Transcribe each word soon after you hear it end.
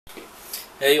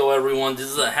Hey yo everyone, this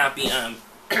is a Happy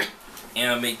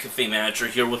Animate Cafe Manager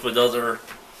here with another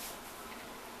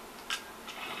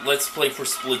Let's Play for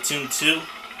Splatoon 2.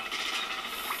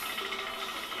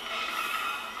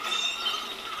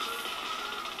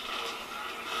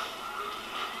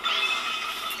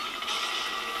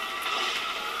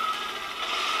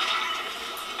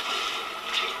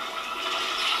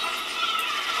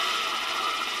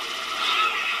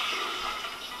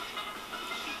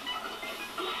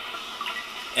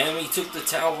 Enemy took the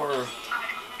tower.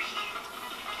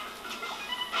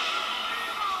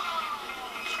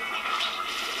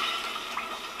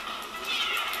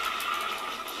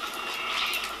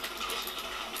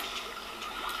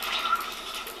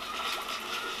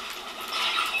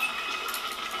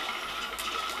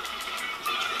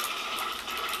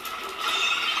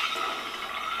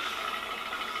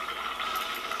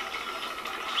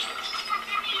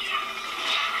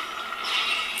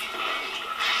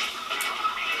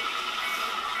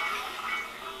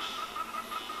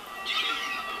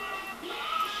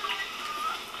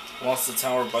 Lost the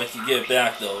tower, but I can get it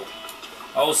back though.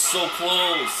 I was so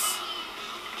close.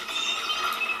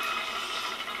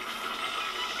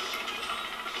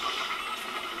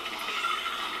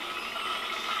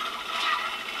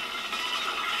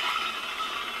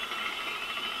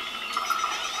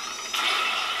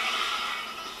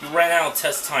 You ran out of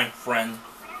test time, friend.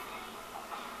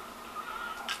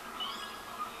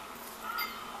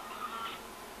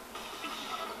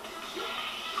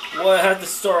 Well, I had to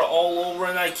start all over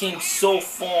and I came so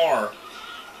far.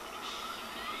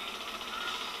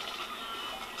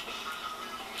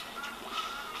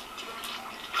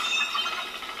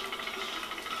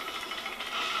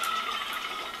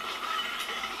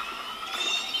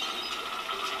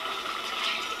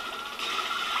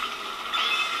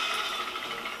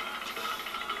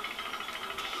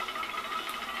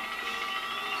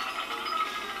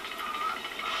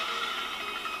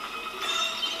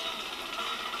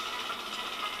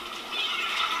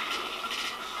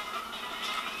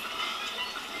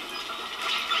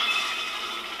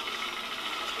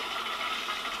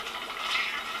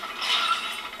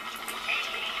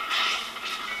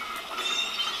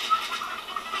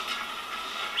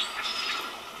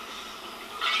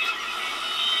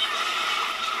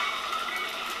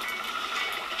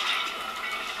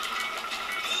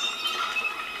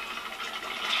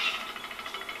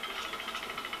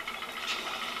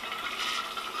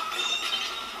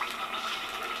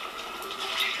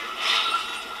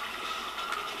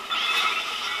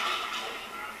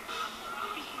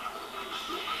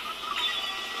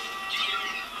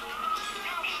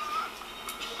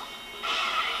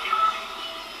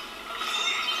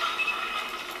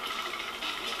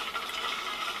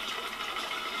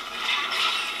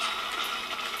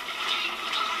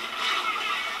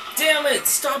 Damn it!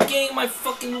 Stop getting in my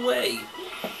fucking way!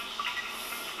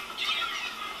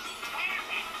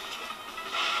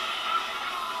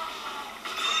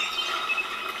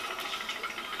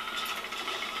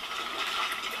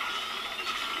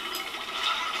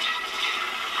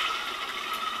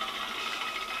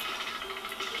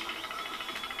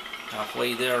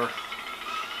 Halfway there.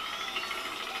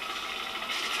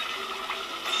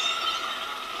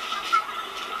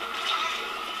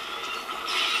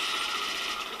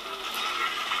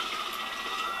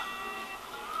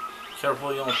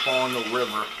 Careful you don't fall in the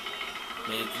river.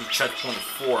 Made it through checkpoint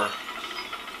 4.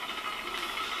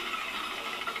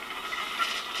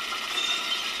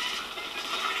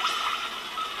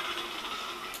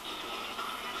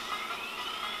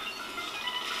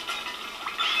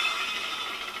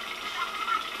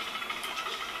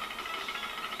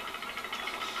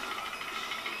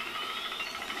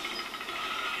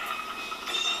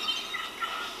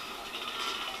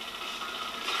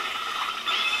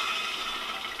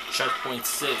 Checkpoint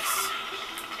 6.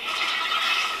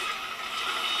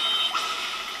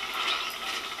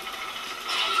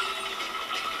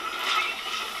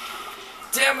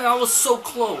 Damn it, I was so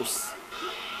close.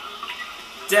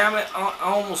 Damn it, I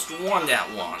almost won that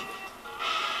one.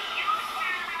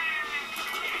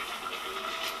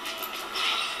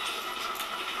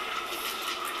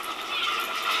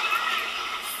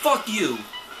 Fuck you.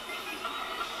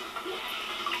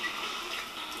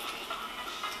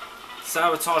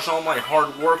 Sabotage all my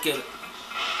hard work and...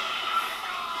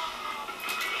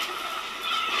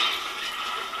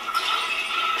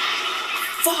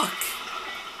 Fuck!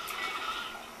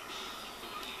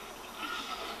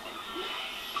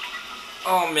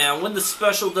 Oh man, when the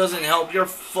special doesn't help, you're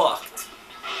fucked.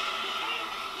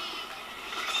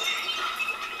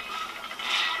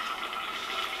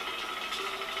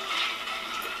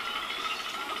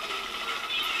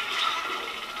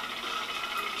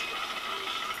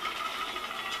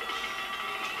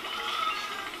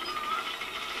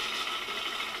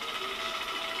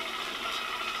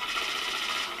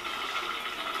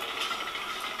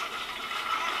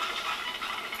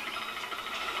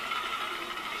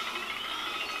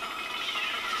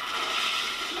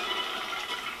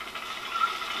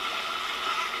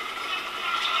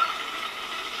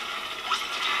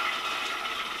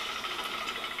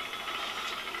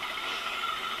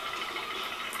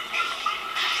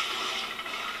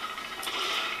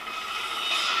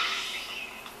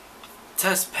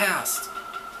 Test passed.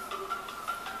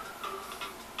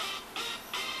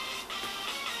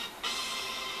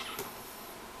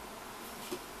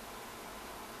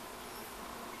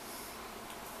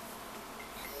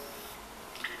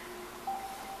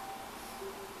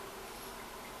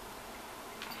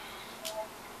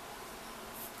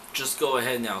 Just go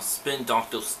ahead now. Spin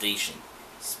Docto Station.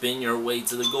 Spin your way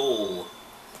to the goal.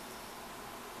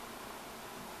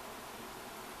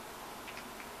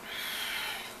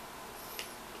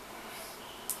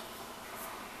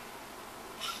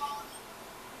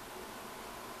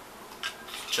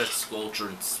 Jet Sculpture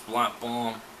and Splat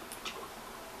Bomb.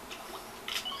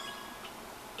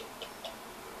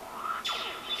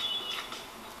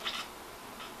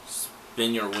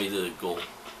 Spin your way to the goal.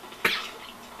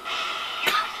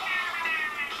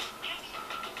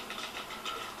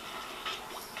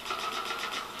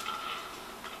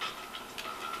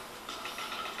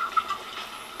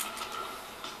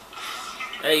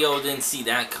 Hey yo, didn't see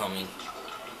that coming.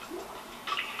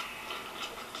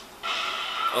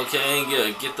 Okay,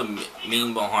 good. Get the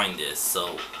meme behind this,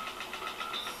 so.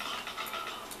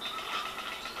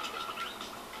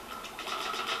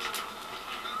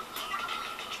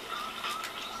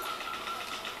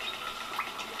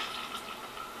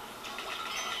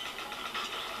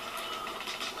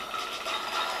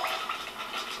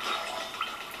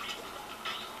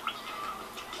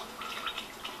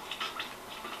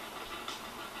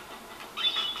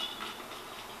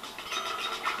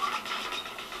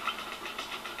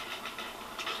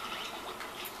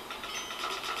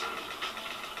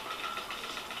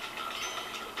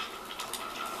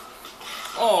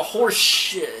 Oh, horse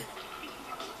shit.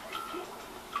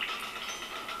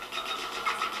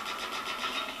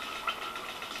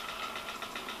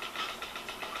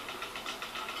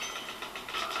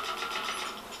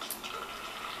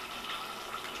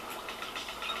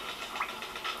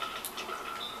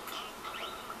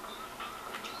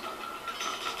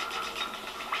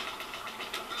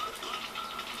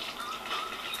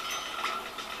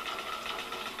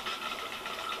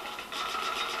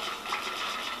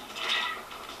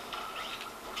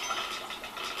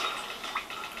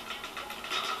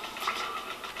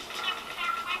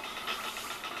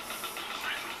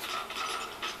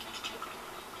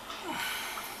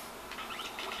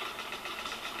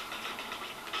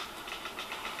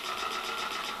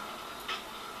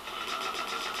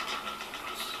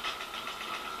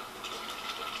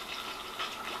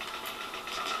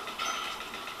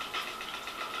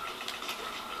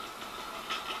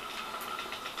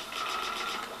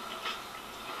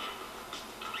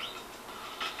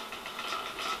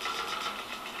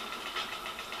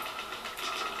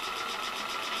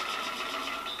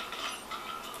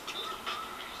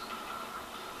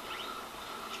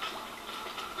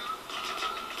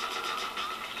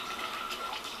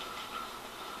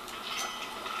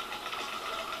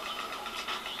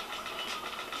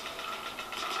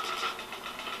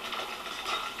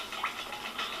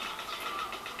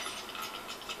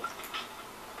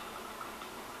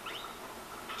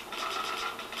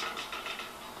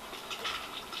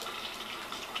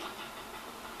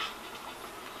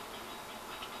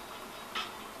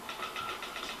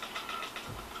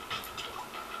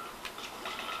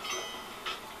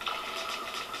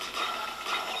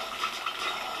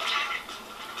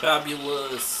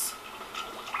 Fabulous.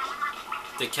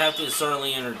 The captain is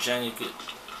certainly energetic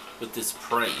with this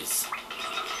praise.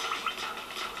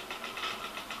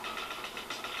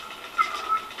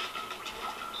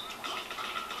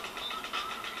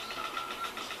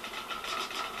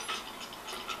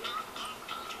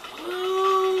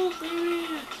 Oh,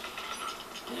 baby.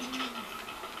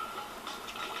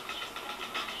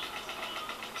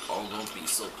 Oh, don't be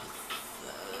so pathetic.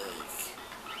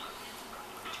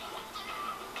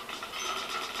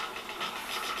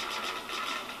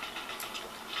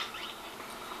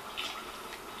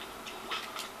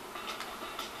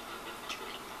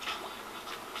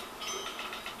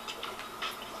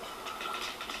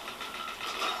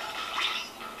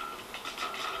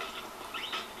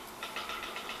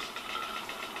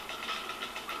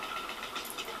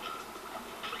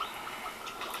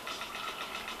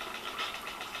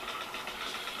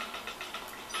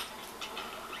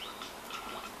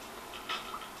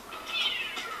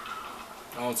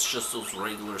 Oh, it's just those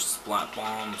regular splat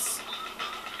bombs.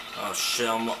 Oh shit,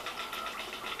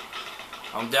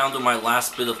 I'm down to my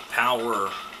last bit of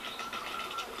power.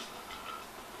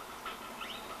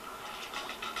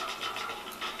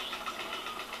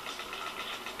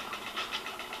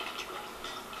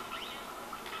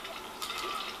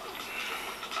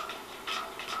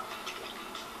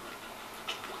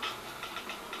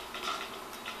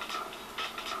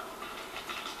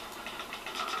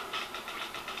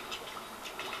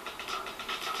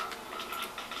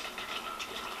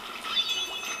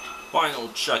 Final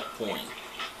checkpoint.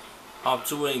 Hop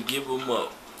to it and give him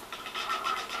up.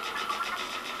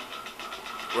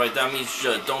 Right, that means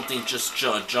don't think just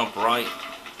jump right.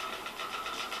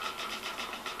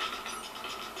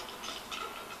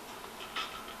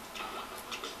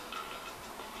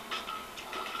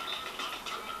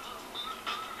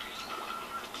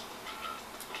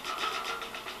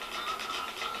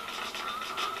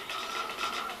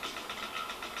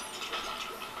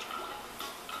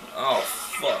 Oh,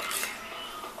 fuck.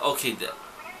 Okay,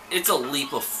 it's a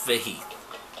leap of faith.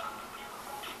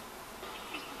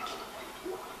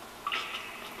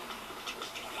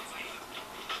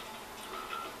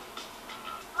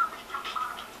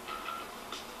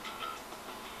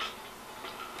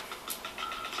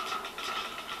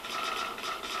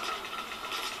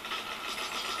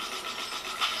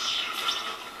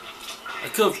 I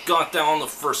could have got that on the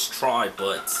first try,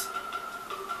 but...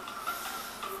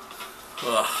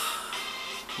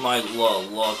 my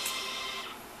luck.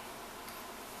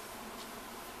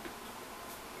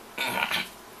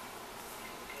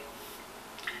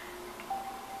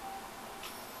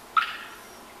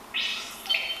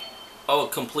 Oh,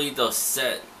 complete the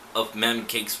set of mem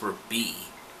cakes for B.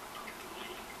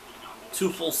 2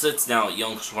 full sets now,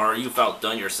 young squire. You've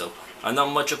outdone yourself. I'm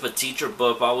not much of a teacher,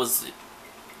 but if I was,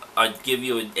 I'd give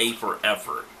you an A for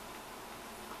effort.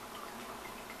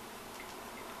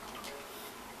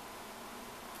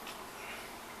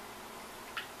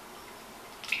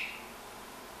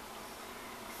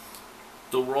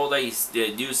 The world I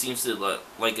do seems to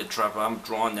like a trap. I'm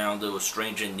drawn down to a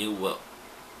strange and new will.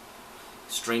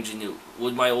 Strange and new.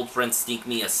 Would my old friend sneak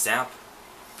me a sap?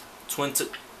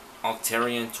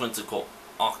 Octarian, Twinticle,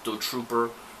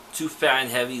 Octotrooper. 2 fat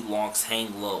and heavy locks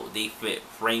hang low. They fit.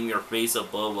 Frame your face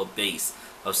above a base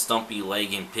of stumpy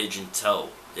leg and pigeon toe.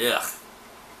 Ugh.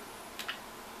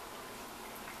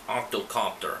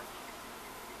 Octocopter.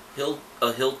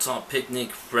 A hilltop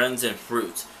picnic, friends and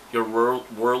fruits. Your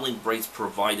whirling braids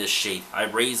provide a shade. I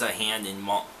raise a hand in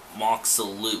mock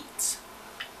salute.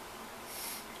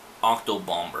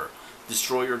 Octobomber.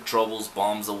 Destroy your troubles,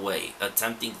 bombs away. A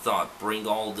tempting thought, bring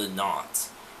all the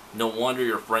knots. No wonder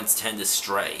your friends tend to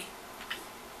stray.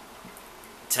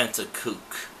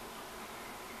 Tentacook.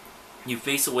 You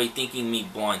face away thinking me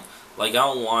blind. Like I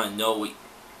don't want to know.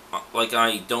 Like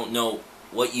I don't know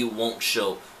what you won't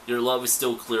show. Your love is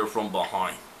still clear from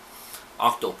behind.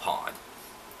 Octopod.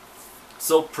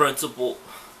 So principled,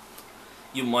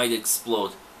 you might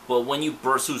explode. But when you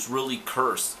burst, who's really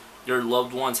cursed? Your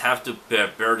loved ones have to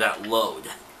bear that load.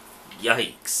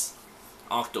 Yikes.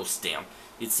 Octostamp.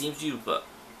 It seems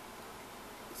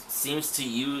to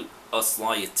you a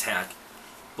sly attack,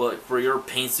 but for your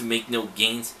pains to make no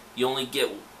gains, you only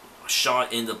get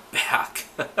shot in the back.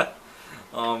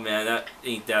 Oh man, that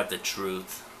ain't that the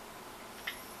truth.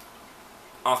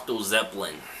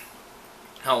 Octozeppelin.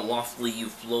 How loftily you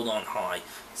float on high,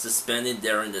 suspended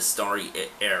there in the starry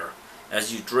air,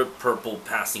 as you drip purple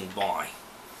passing by.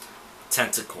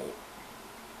 Tentacle.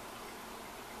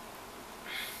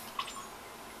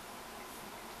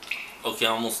 Okay,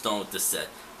 almost done with this set.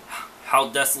 How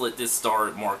desolate this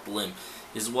star-marked limb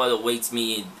is what awaits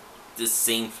me in this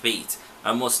same fate.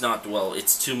 I must not dwell,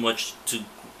 it's too much,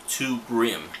 too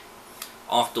grim.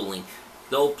 Octoling.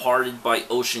 Though parted by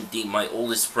ocean deep, my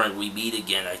oldest friend, we meet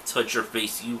again. I touch your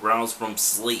face, you rouse from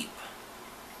sleep.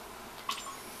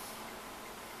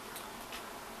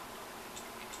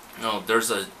 Oh, there's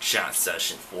a chat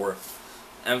session for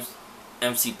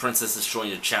MC Princess is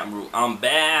showing the chat room. I'm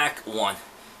back. 1.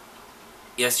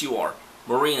 Yes, you are.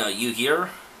 Marina, you here?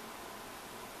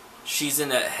 She's in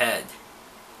that head.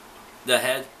 The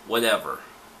head? Whatever.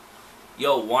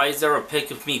 Yo, why is there a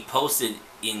pic of me posted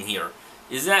in here?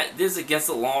 Is this against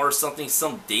the law or something?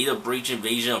 Some data breach,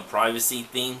 invasion of privacy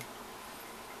thing?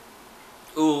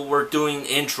 Ooh, we're doing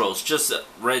intros. Just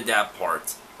read that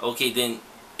part. Okay, then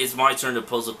it's my turn to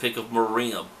post a pic of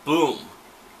Marina. Boom.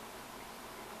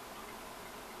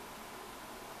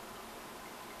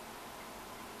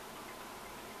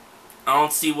 I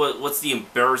don't see what's the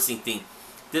embarrassing thing.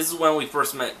 This is when we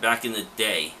first met back in the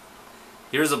day.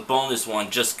 Here's a bonus one,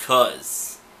 just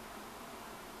cuz.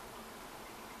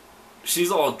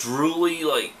 She's all drooly,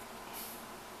 like...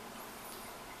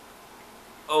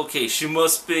 Okay, she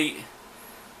must be...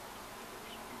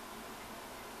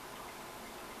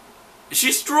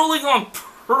 She's drooling on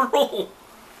Pearl!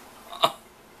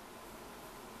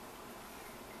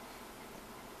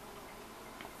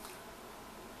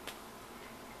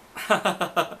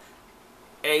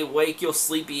 Hey, wake your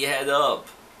sleepy head up.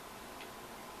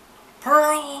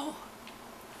 Pearl!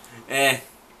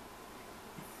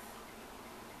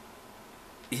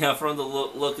 Yeah, from the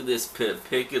look of this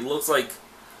pic, it looks like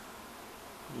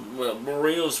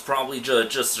Marino's probably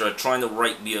just trying to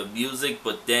write music,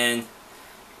 but then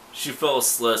she fell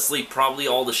asleep. Probably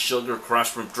all the sugar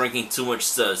crashed from drinking too much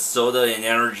soda and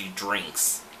energy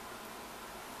drinks.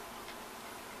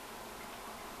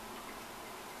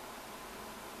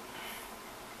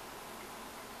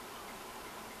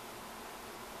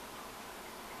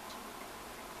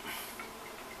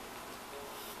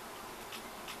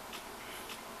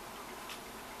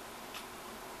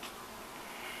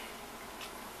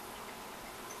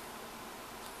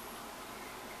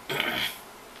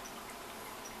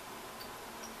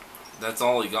 That's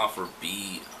all he got for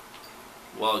B.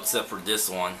 Well, except for this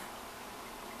one.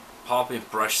 Pop and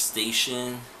Fresh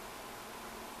Station.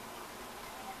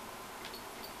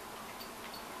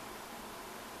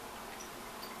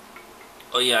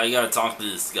 Oh yeah, I gotta talk to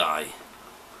this guy.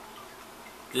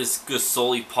 This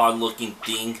Gasoli pod looking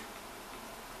thing.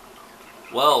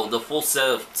 Well, the full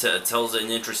set tells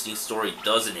an interesting story,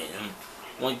 doesn't it? And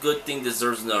one good thing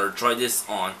deserves another. Try this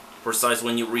on. Precise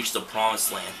when you reach the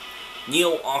promised land.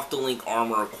 Neo Octolink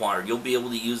armor acquired. You'll be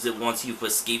able to use it once you've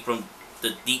escaped from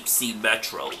the deep sea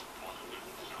metro.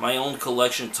 My own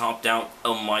collection topped out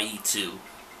a mighty 2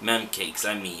 mem cakes.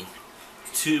 I mean,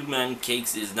 2 mem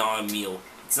cakes is not a meal.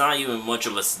 It's not even much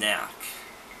of a snack.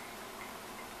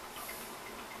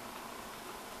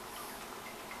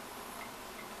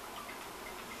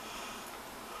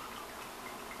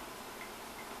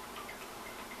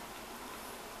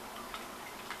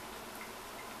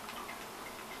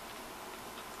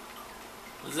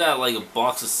 Is that like a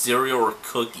box of cereal or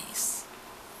cookies?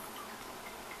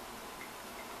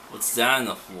 What's that on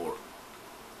the floor?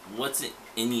 What's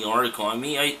in the article? I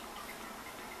mean,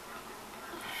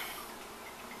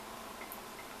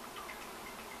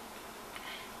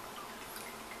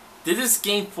 did this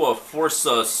game force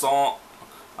song?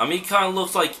 I mean, it kind of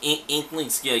looks like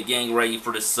Inklings getting ready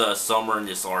for this summer in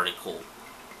this article.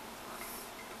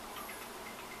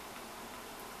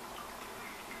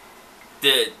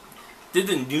 Did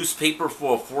the newspaper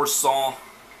foresaw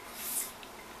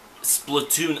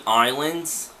Splatoon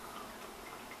Islands?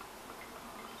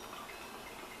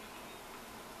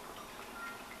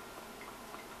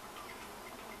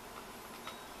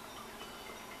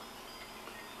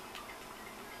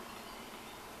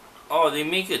 Oh, they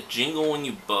make a jingle when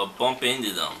you bump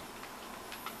into them.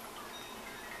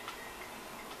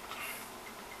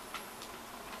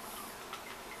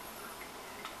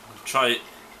 Try it.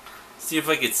 See if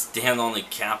I could stand on the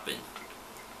cabin.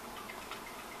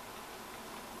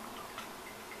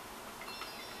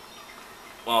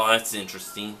 Wow, that's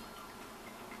interesting.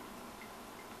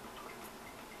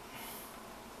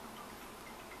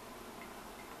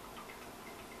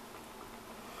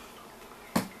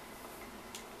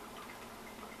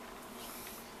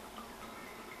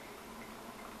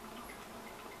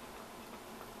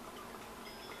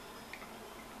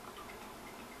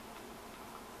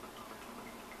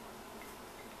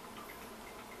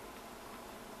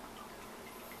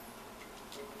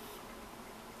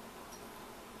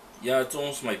 Yeah, it's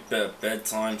almost my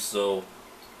bedtime, so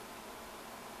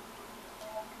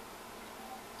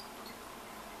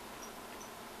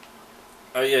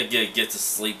I gotta get to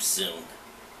sleep soon.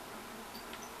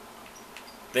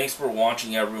 Thanks for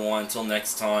watching, everyone. Until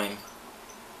next time,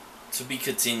 to be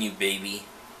continued, baby.